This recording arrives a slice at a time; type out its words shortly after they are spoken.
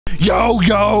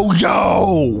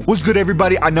Yo, what's good,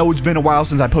 everybody? I know it's been a while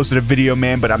since I posted a video,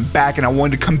 man, but I'm back and I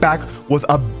wanted to come back with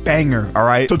a banger. All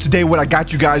right, so today what I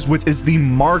got you guys with is the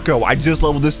Marco. I just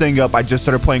leveled this thing up. I just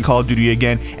started playing Call of Duty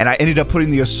again, and I ended up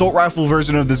putting the assault rifle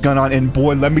version of this gun on, and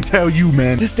boy, let me tell you,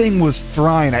 man, this thing was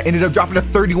frying. I ended up dropping a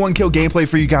 31 kill gameplay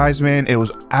for you guys, man. It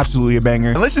was absolutely a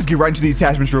banger. And let's just get right into the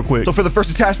attachments real quick. So for the first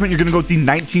attachment, you're gonna go with the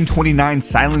 1929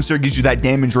 silencer. Gives you that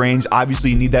damage range. Obviously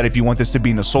you need that if you want this to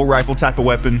be an assault rifle type of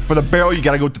weapon. For the barrel, you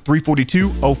gotta go with the 342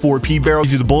 04P barrel.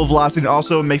 Gives you the bullet velocity and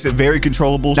also makes it very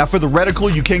controllable. Now for the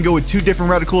reticle, you can go with two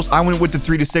different reticles. I went with the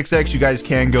 3 to 6x. You guys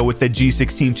can go with the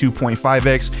G16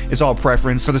 2.5x. It's all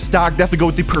preference. For the stock, definitely go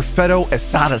with the Perfetto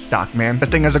Asada stock, man. That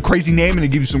thing has a crazy name and it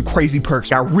gives you some crazy perks.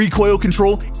 Got recoil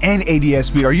control and ADS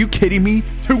speed. Are you kidding me?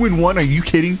 2 in 1? Are you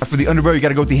kidding? For the underbarrel, you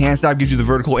gotta go with the hand stop. Gives you the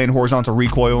vertical and horizontal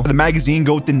recoil. For the magazine,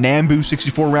 go with the Nambu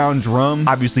 64 round drum.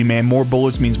 Obviously, man, more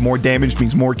bullets means more damage,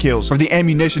 means more kills. For the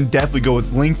ammunition, definitely go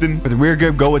with lengthen. For the rear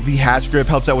grip, go with the hatch grip.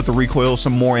 Helps out with the recoil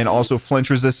some more and also flinch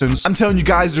resistance. I'm telling you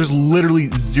guys, there's literally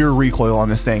zero recoil on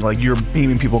this thing. Like, you're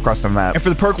beaming people across the map. And for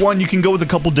the perk one, you can go with a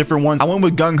couple different ones. I went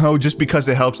with gung ho just because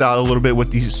it helps out a little bit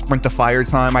with the sprint to fire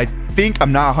time. I think,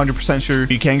 I'm not 100% sure.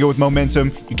 You can go with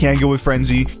momentum. You can go with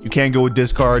frenzy. You can go with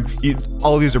discard.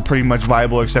 All of these are pretty much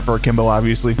viable except for akimbo,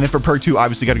 obviously. And then for perk 2,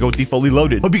 obviously got to go with the fully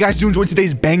loaded. Hope you guys do enjoy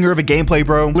today's banger of a gameplay,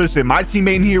 bro. Listen, my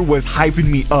teammate in here was hyping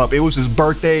me up. It was his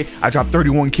birthday. I dropped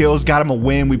 31 kills, got him a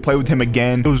win. We played with him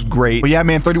again. It was great. But yeah,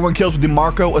 man, 31 kills with the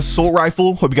Marco assault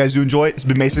rifle. Hope you guys do enjoy it. It's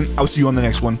been Mason. I'll see you on the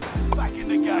next one. Back in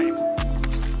the game.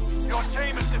 Your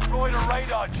team has deployed a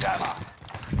radar jammer.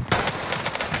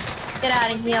 Get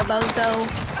out of here, Bozo.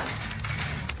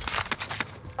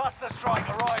 Cluster strike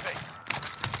arriving.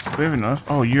 Do we have enough?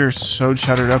 Oh, you're so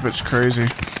chattered up. It's crazy.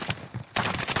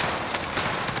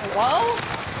 Whoa.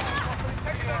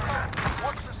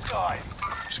 Watch the skies.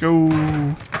 Let's go.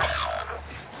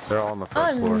 They're all on the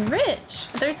first floor. I'm rich.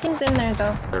 13's in there,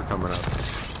 though. They're coming up.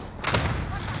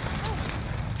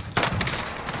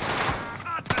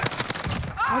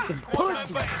 I can Squad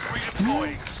punch member you.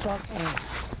 is redeploying. Suck ass.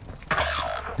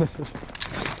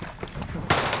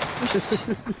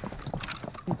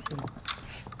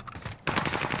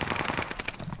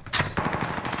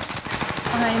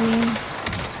 Behind me.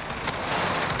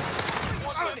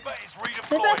 Squad member is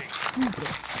Hit redeploying. us.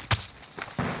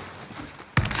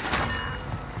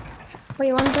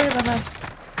 Wait, one's right above us.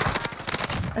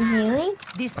 I'm healing?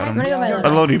 I'm gonna go by By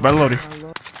the Lodi, by Lodi.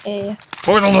 Yeah.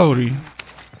 For the Lodi.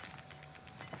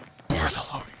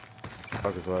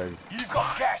 Fuck his leg. You've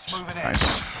got gas moving in.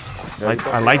 Nice.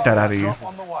 I like that out of you. Drop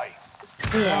on the way.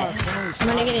 Yeah. I'm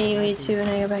gonna get a UE too when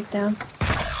I go back down.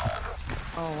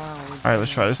 Oh wow. All right,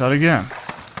 let's try this out again.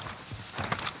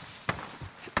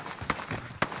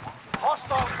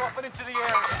 Hostile dropping into the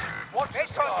area. Watch the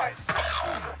skies.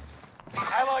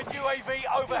 Allied UAV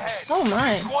overhead. Oh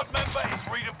my. Squad member is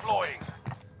redeploying.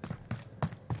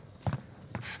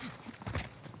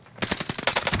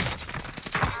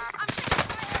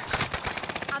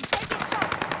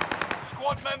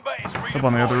 Squad member is redeploying. Up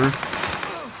on the other roof.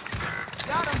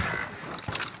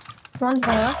 One's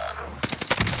by us.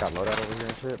 Got loadout over here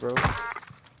and shit, bro.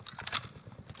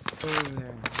 Oh,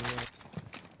 yeah.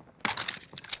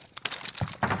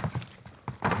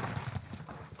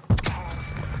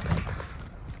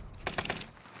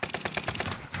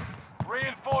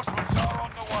 Reinforcements are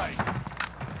on the way.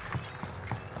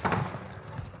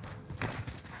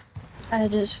 I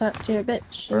just fucked your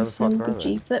bitch. Where the fuck and are some they?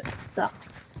 G flip flop.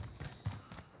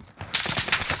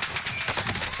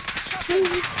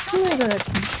 I'm gonna go to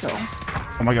control.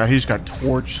 Oh my god, he just got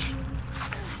torched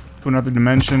to another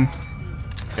dimension.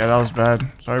 Yeah, that was bad.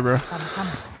 Sorry, bro.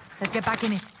 Vamos. Let's get back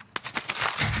in it.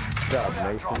 Good job, Drop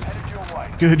Mason. headed your way.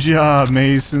 Good job,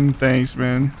 Mason. Thanks,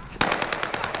 man.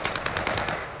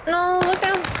 No, look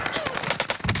out.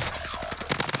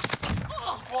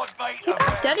 Squad mate You got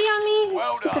ahead. daddy on me, you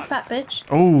Well stupid done. fat bitch.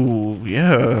 Oh,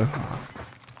 yeah.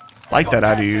 Like that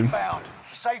out of you. Inbound.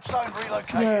 Safe zone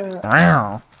relocated. Yeah.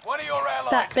 Wow. One of your allies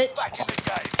Fat is bitch. back in the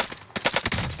game.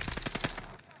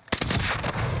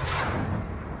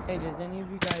 Hey, does any of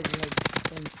you guys like?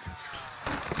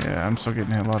 Yeah, I'm still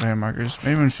getting hit a lot of hand markers.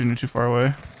 Maybe I'm shooting too far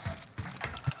away.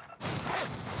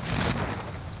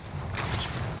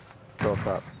 Go up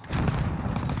top.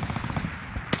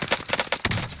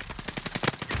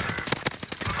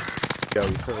 Yo,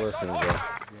 you still listening, bro.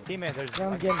 Teammate, there's.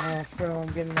 I'm getting off, bro. I'm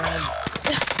getting off.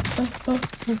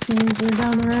 We're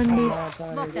down the run, dude.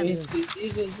 Smoke them.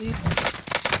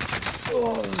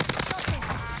 So,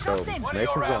 Shots in. One of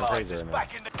Mason's your going allies crazy is right now.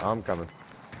 back in the I'm coming.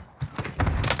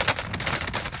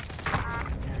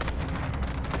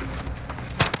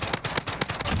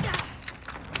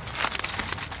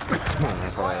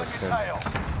 That's why I Your assumed.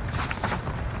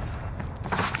 tail.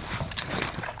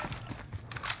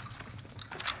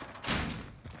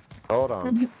 Hold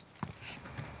on.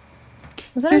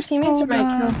 Was that our teammates or my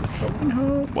kill?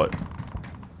 What?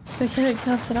 The kid that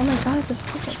killed said, "Oh my god, this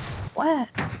thing is sweat."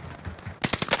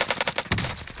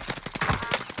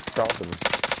 Dalton.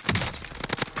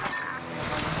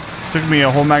 Took me a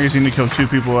whole magazine to kill 2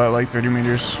 people at like 30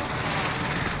 meters.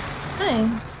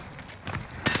 Nice.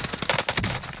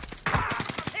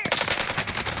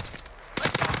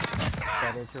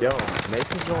 Yo,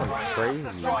 Mason's going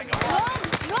crazy.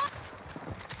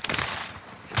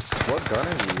 What gun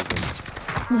are you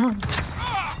using?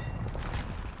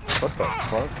 What the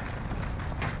fuck?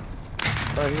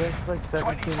 Oh, he has like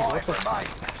 17. What 25 the remain.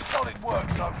 Solid work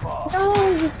so far. No,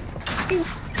 you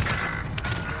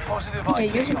Positive Okay,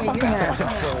 ID. use your fucking ass.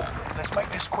 Let's make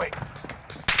this quick.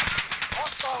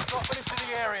 Hostile dropping into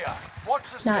the area. Watch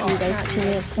the Not you skies. guys,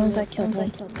 teammates. The ones that killed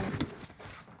me.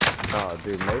 Oh,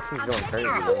 dude, Mason's going crazy,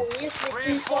 bro.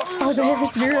 Reinforcements Oh, they are have on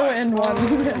 0 the way. and 1.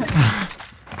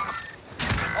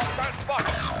 Hostile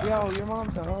spotted. Yo, your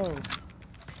mom's a hoe.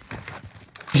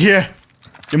 Yeah.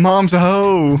 Your mom's a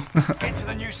hoe. Get to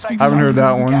the new safe I haven't heard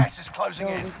that one. Gas is closing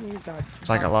Yo, in. this nigga got It's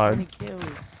like I lied. 20 kills.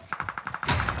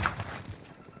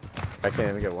 I can't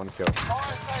even get 1 kill.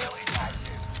 Fire sale is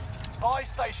active. Buy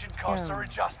station costs are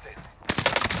adjusted.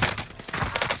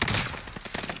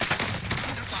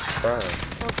 Bro.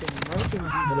 Fucking murking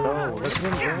people. No, look at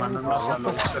him running.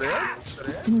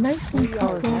 Nice. 3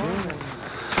 hours down.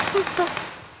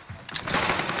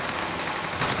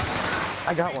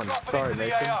 I got one. Sorry, into the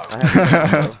Mason. AO. I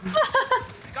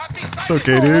have to It's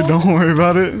okay, dude. Don't worry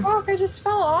about it. Fuck, I just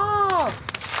fell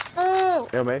off. Oh.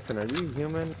 Yo, Mason, are you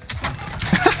human?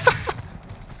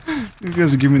 These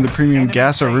guys are giving me the premium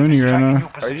gas-a-rooney right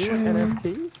now. Are you an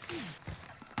NFT?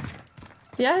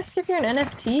 Did I skip you an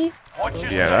NFT? Watch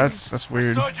your Yeah, six. that's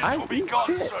weird. Surgeons will be gone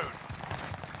shit.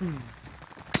 soon.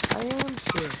 I am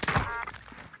shit.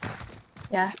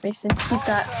 Yeah, Mason, keep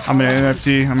that. I'm an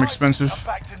NFT. I'm expensive.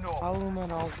 Back to normal. Follow him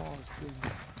at all costs, dude.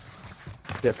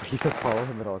 Yeah, please follow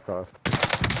him at all costs.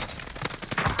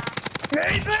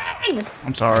 Mason!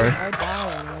 I'm sorry. I die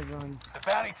when I run. The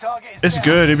bounty target is It's down.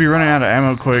 good. It'd be running out of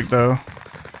ammo quick, though.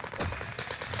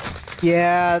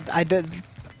 Yeah, I did.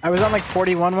 I was on like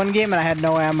 41 one game and I had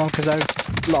no ammo because I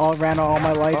ran all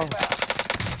my life. Oh.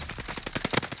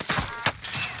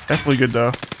 Definitely good,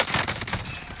 though.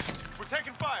 We're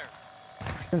taking fire.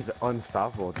 He's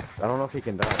unstoppable. I don't know if he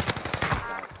can die.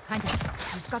 Hang on.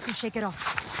 You've got to shake it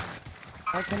off.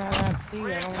 How can I not see? I don't see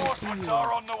Reinforcements you.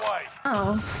 are on the way.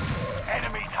 Oh,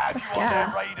 Enemies have That's you on their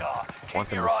gas. radar. Keep Want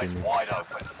them your to eyes see me. wide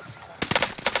open.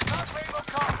 Some people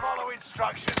can't follow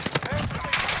instructions. Their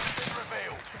position has been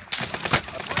revealed.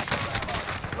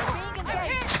 We're being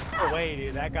engaged. No way,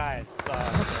 dude. That guy is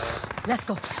Let's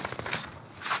go.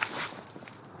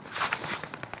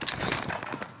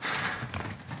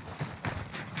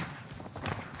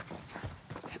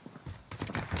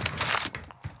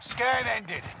 Scan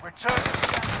ended. Return to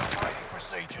standard operating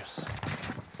procedures.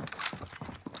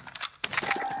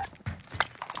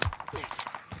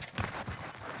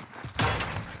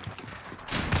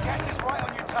 Gas is right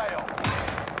on your tail.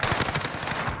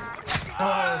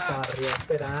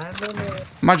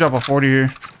 Might drop a 40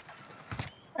 here.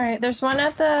 alright, there's one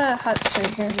at the huts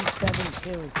right here.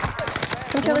 7 kills.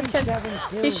 Come kill this kid. 7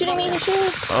 kills. He's shooting me, he's shooting me.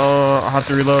 Oh, I have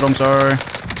to reload. I'm sorry.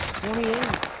 28.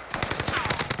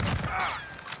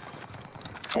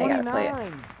 Okay, I gotta play it.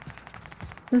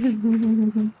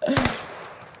 29.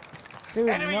 Dude,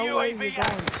 Enemy no way UAV you're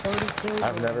going 30 kills.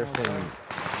 I've never right now, seen.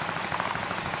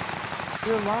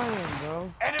 bro. You're lying, bro.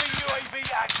 Enemy UAV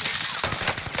active.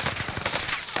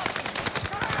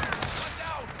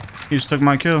 He just took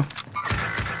my kill.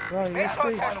 Bro, you're Stand by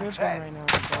straight final tripping 10. right now,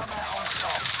 Come bro. out on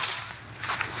top.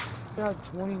 You got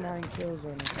 29 kills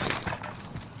right now.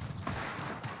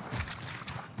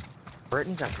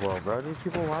 Brittany got 12, bro. These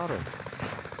people louder.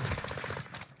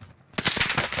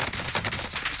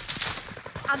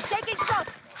 I'm taking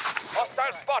shots.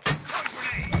 Hostile spotted.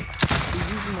 He's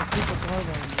using the super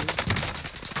carbine, dude.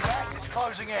 Gas is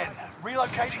closing in.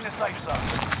 Relocating the safe zone.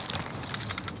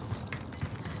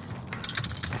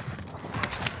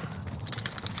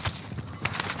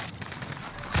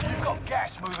 You've got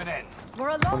gas moving in. We're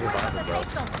a long way from the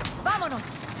safe zone. Vámonos.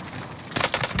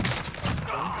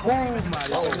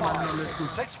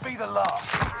 Let's be the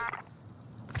last.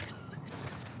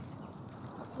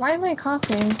 Why am I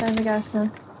coughing inside the gas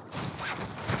gun?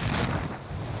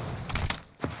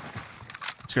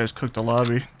 This guy's cooked the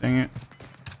lobby. Dang it.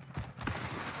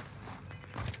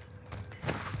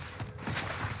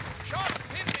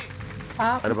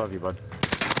 Pop. Right above you, bud.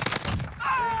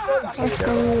 Let's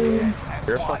go.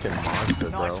 You're a fucking monster,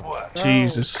 Nice bro. work.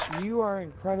 Jesus. You are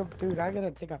incredible, dude. I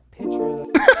gotta take a picture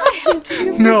of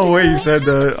that. No way you said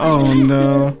that. Oh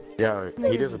no. Yeah,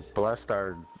 he just blessed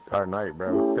our night,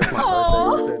 bro. It's my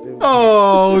birthday, and shit, dude.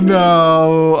 Oh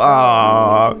no.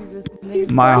 Ah.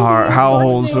 My heart. How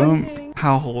wholesome. Watching.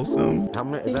 How wholesome. How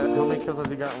many kills has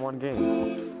he got in one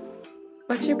game?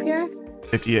 What's your PR?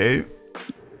 58.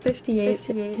 58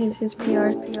 is his PR.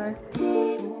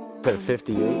 Said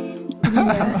 58.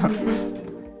 Yeah.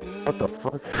 What the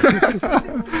fuck?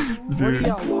 What are Dude.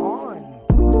 y'all